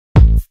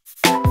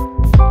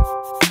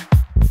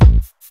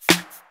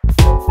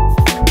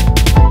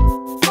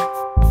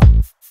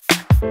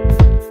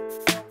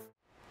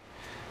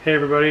Hey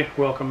everybody,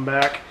 welcome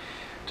back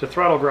to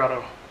Throttle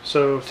Grotto.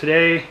 So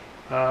today,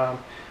 I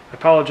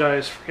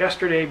apologize for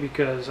yesterday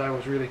because I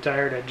was really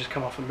tired. I'd just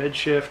come off a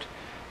mid-shift,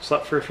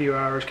 slept for a few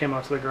hours, came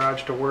out to the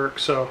garage to work,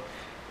 so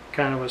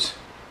kind of was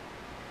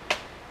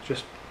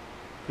just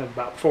had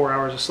about 4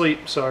 hours of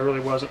sleep, so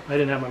I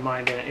didn't have my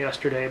mind in it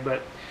yesterday.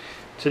 But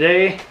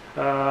today,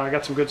 I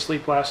got some good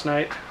sleep last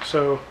night,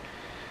 so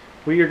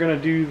we are going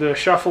to do the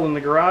shuffle in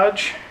the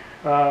garage.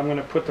 I'm going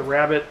to put the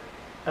rabbit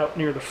out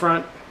near the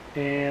front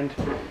and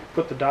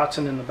put the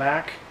Dotson in the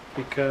back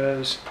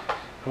because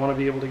I want to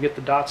be able to get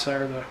the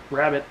Dotson or the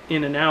rabbit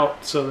in and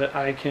out so that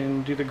I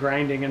can do the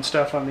grinding and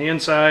stuff on the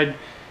inside,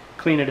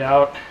 clean it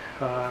out.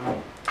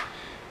 I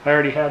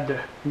already had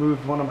to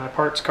move one of my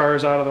parts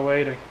cars out of the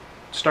way to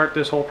start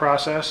this whole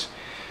process.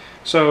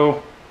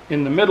 So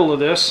in the middle of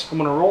this, I'm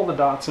going to roll the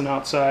Dotson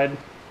outside,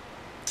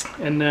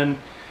 and then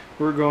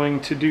we're going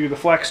to do the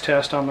flex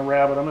test on the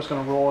rabbit. I'm just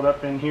going to roll it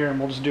up in here and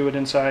we'll just do it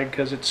inside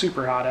because it's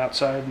super hot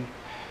outside and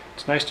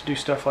it's nice to do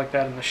stuff like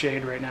that in the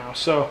shade right now.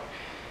 So,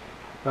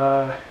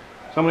 I'm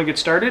going to get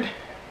started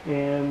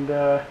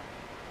and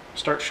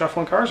start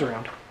shuffling cars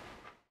around.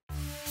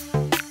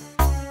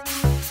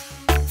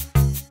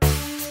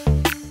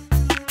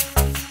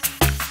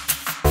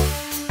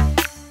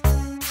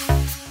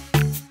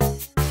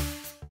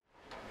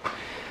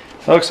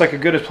 That looks like a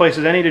good place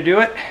as any to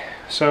do it.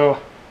 So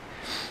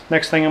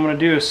next thing I'm going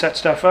to do is set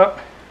stuff up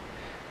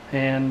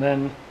and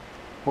then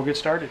we'll get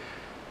started.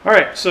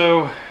 Alright,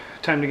 so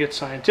time to get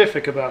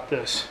scientific about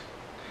this.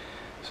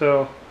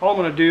 So all I'm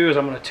going to do is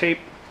I'm going to tape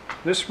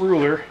this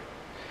ruler,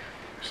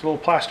 this little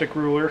plastic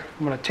ruler,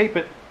 I'm going to tape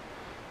it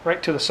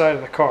right to the side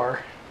of the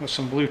car with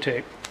some blue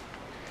tape.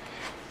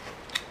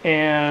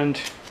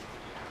 And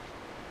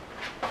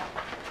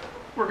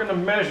we're going to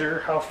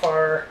measure how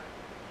far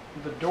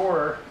the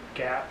door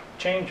gap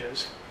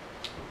changes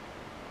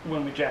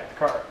when we jack the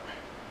car up.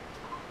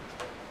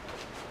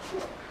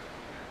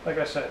 Like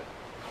I said,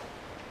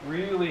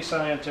 really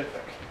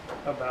scientific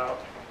about,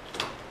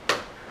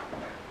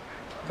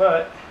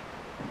 but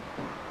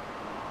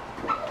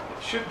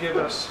it should give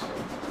us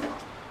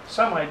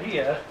some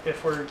idea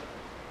if we're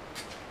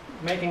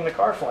making the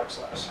car flex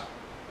less.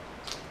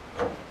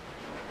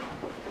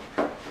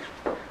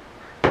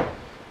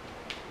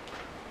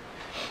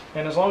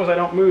 And as long as I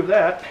don't move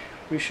that,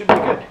 we should be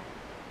good.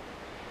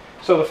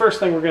 So the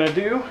first thing we're going to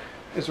do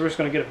is we're just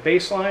going to get a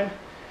baseline.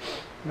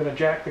 I'm going to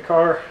jack the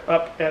car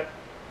up at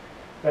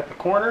the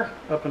corner,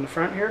 up in the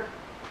front here.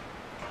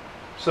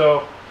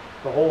 So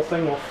the whole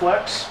thing will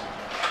flex.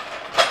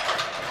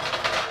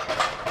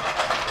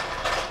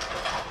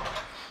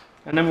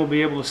 And then we'll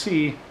be able to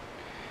see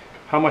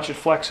how much it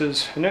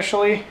flexes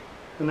initially.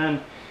 And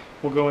then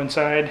we'll go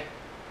inside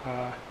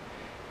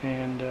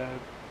and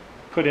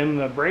put in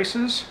the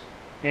braces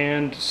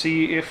and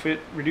see if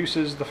it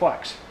reduces the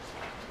flex.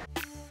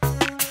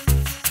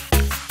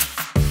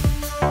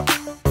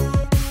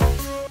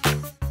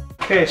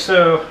 Okay,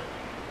 so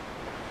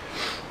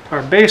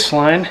our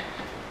baseline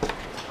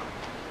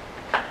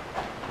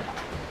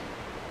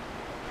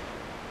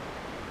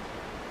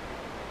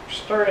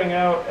starting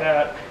out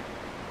at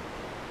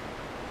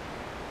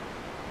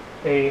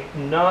a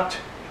not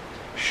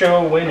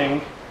show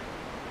winning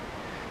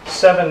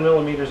 7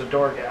 millimeters of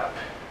door gap.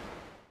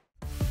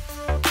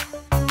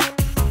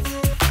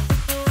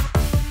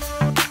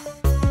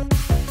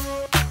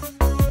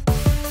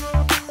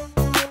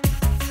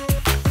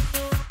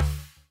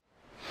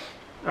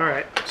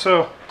 Alright,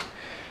 so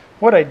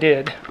what I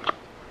did,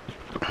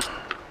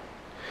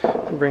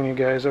 I'll bring you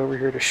guys over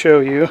here to show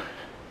you,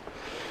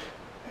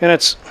 and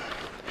it's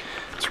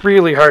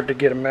really hard to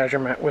get a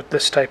measurement with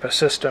this type of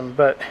system,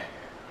 but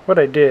what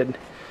I did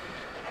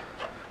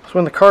is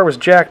when the car was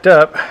jacked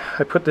up,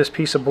 I put this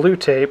piece of blue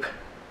tape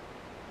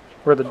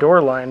where the door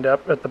lined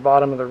up at the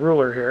bottom of the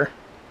ruler here,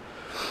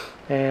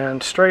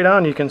 and straight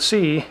on you can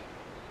see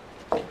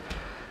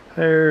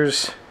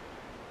there's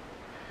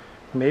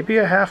maybe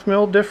a ½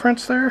 mil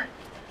difference there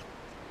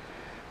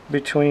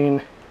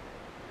between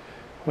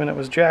when it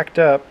was jacked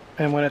up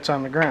and when it's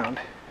on the ground.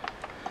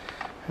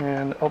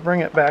 And I'll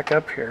bring it back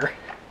up here.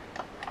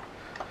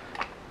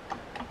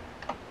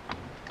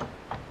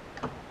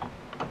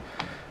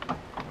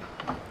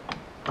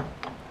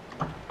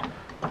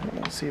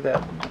 You can see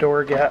that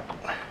door gap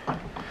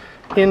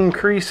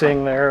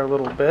increasing there a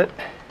little bit.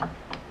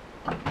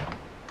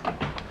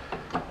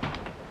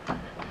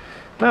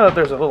 Now that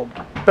there's a little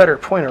better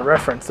point of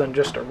reference than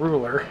just a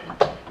ruler.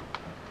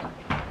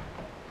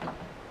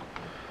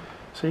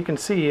 So you can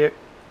see it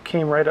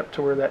came right up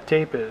to where that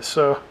tape is.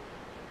 So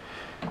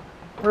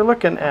we're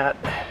looking at,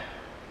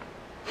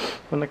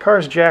 when the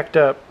car's jacked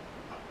up,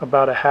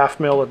 about a ½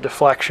 mil of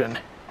deflection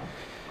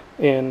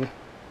in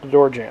the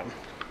door jamb.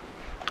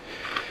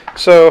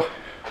 So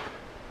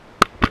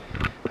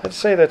I'd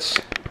say that's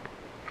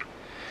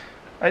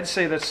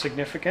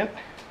significant.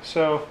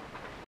 So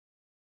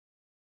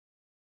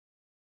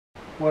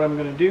what I'm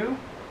going to do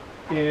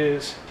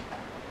is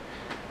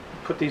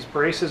put these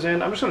braces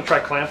in. I'm just going to try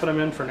clamping them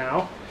in for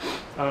now.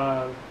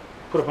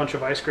 Put a bunch of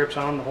vice grips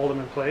on them to hold them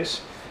in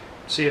place.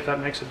 see if that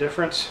makes a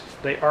difference.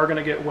 They are going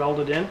to get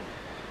welded in,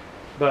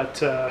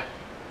 but I'm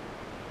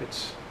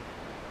just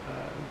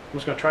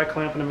going to try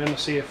clamping them in to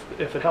see if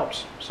it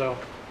helps. So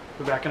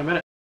we'll be back in a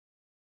minute.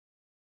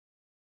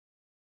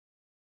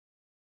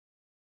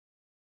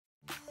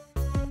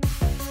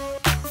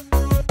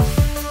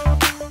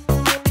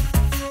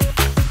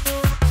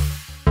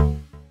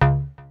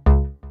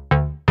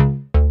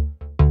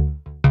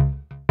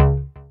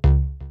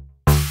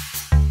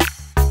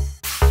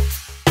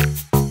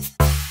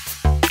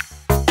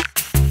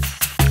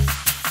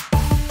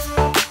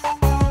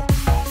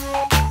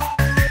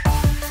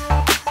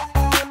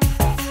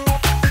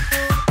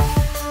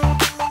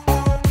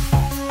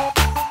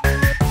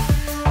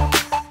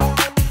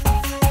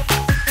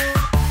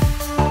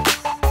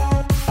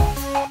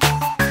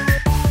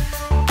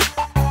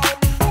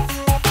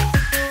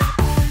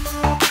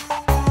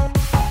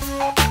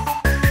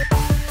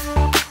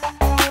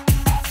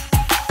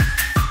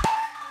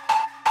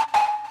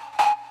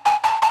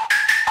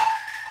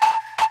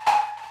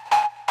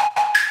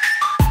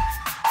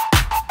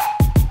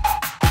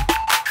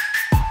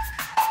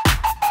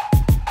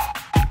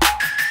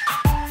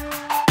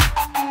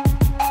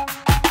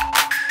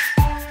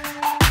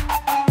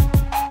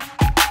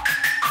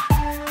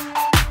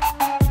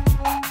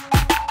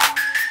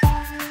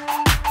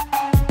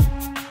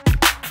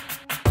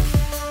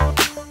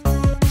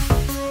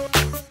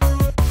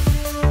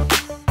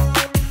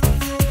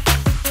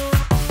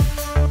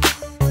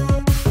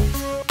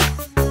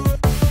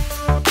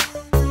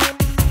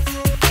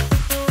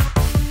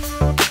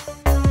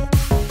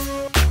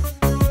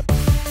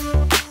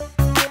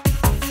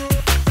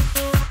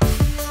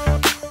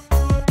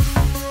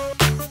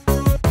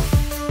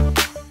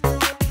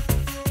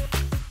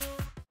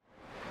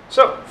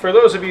 So, for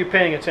those of you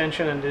paying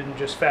attention and didn't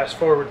just fast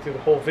forward through the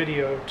whole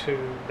video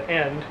to the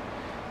end,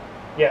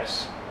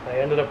 yes, I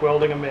ended up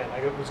welding them in.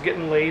 I was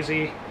getting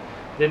lazy,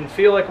 didn't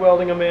feel like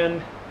welding them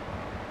in,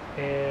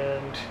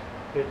 and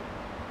it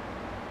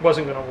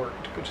wasn't going to work,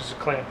 which is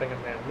clamping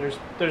them in.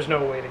 There's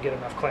no way to get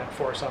enough clamp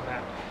force on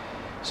that.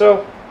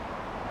 So,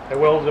 I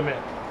welded them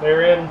in.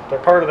 They're in, they're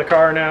part of the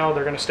car now,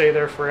 they're going to stay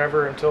there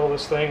forever until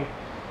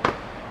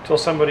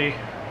somebody,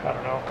 I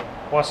don't know,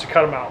 wants to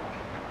cut them out.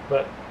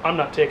 But I'm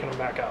not taking them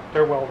back out.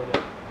 They're welded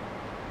in.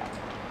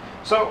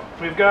 So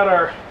we've got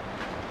our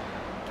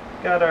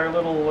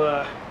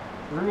little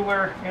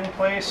ruler in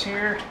place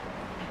here.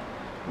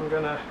 I'm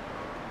gonna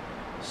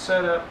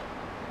set up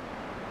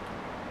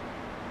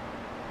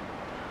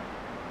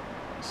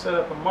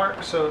a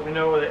mark so that we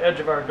know where the edge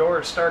of our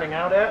door is starting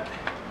out at.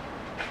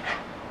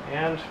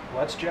 And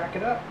let's jack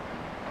it up.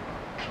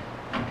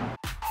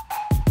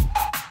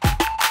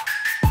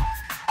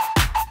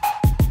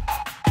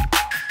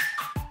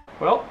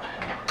 Well,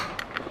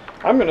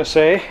 I'm going to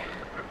say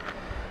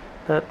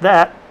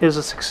that is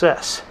a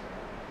success.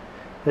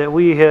 That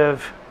we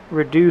have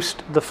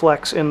reduced the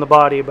flex in the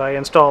body by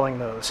installing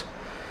those.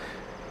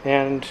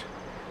 And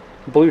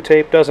blue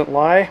tape doesn't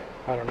lie.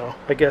 I don't know,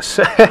 I guess.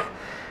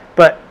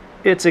 But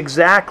it's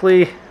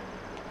exactly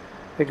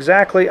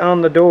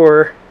on the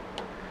door,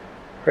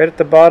 right at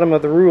the bottom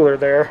of the ruler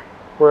there,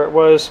 where it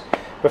was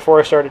before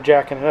I started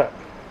jacking it up.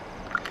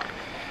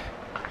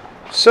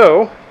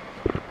 So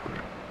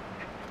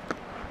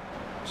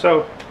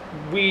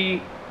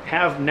we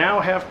now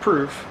have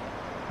proof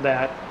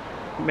that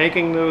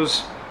making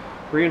those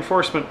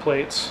reinforcement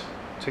plates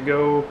to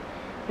go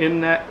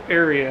in that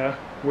area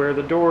where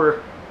the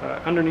door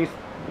underneath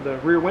the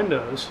rear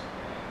windows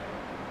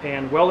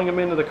and welding them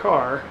into the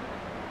car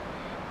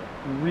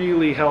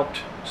really helped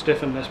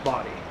stiffen this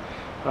body.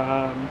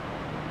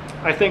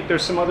 I think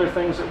there's some other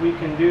things that we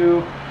can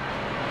do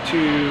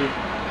to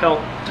help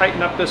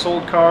tighten up this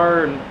old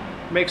car and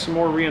make some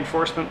more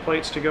reinforcement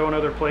plates to go in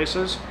other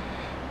places.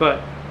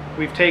 But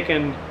we've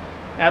taken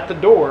at the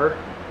door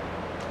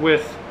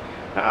with,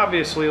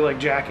 obviously, like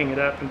jacking it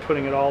up and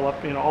putting it all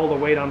up, all the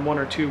weight on one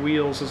or two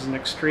wheels is an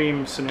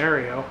extreme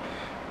scenario,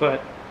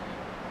 but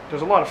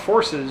there's a lot of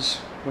forces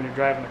when you're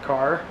driving a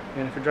car,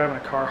 and if you're driving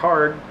a car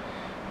hard,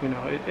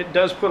 it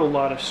does put a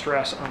lot of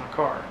stress on a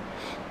car.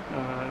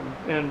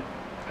 And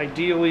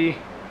ideally,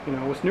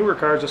 with newer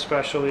cars,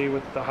 especially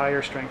with the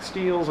higher strength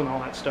steels and all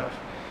that stuff,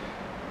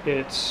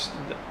 it's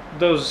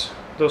those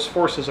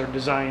forces are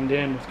designed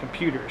in with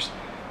computers.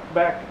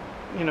 Back,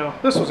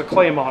 this was a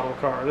clay model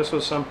car. This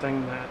was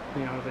something that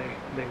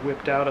they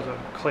whipped out as a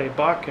clay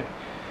buck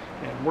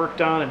and worked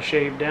on and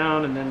shaved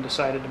down and then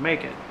decided to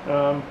make it.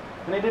 And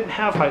they didn't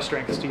have high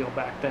strength steel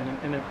back then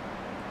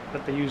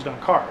that they used on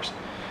cars.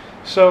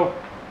 So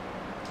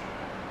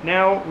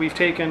now we've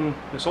taken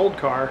this old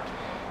car,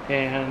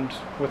 and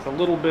with a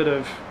little bit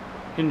of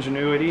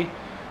ingenuity,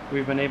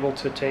 we've been able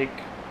to take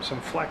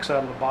some flex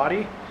out of the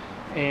body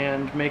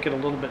and make it a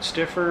little bit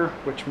stiffer,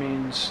 which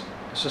means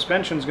the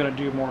suspension is going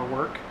to do more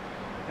work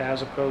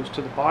as opposed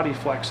to the body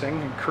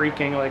flexing and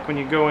creaking. Like when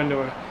you go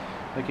into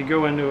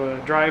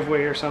a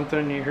driveway or something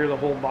and you hear the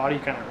whole body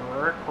kind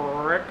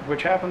of,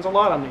 which happens a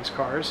lot on these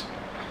cars.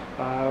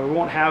 We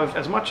won't have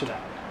as much of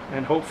that,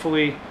 and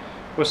hopefully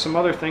with some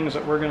other things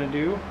that we're going to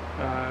do,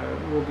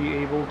 we'll be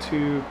able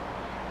to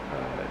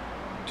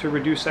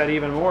reduce that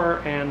even more,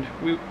 and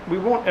we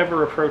won't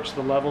ever approach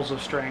the levels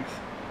of strength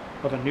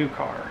of a new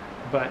car,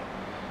 but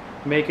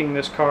making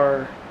this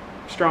car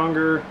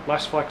stronger,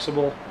 less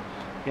flexible,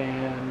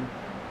 and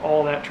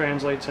all that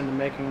translates into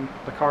making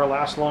the car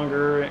last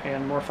longer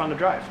and more fun to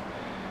drive.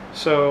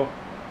 So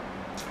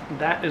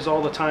that is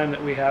all the time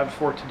that we have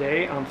for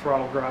today on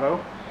Throttle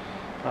Grotto.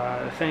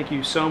 Thank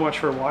you so much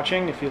for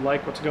watching. If you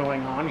like what's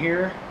going on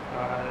here,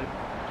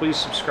 please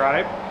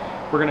subscribe.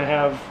 We're going to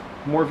have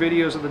more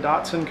videos of the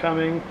Datsun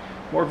coming,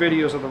 more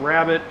videos of the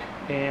Rabbit,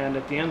 and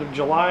at the end of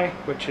July,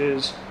 which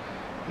is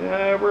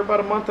we're about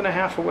a month and a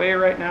half away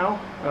right now,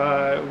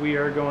 we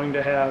are going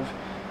to have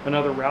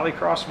another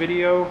rallycross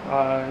video.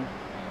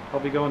 I'll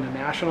be going to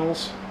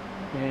nationals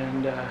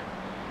and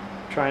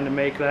trying to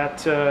make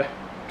that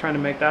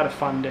a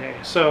fun day.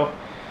 So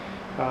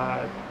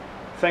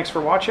thanks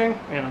for watching,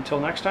 and until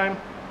next time,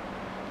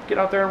 get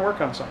out there and work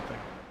on something.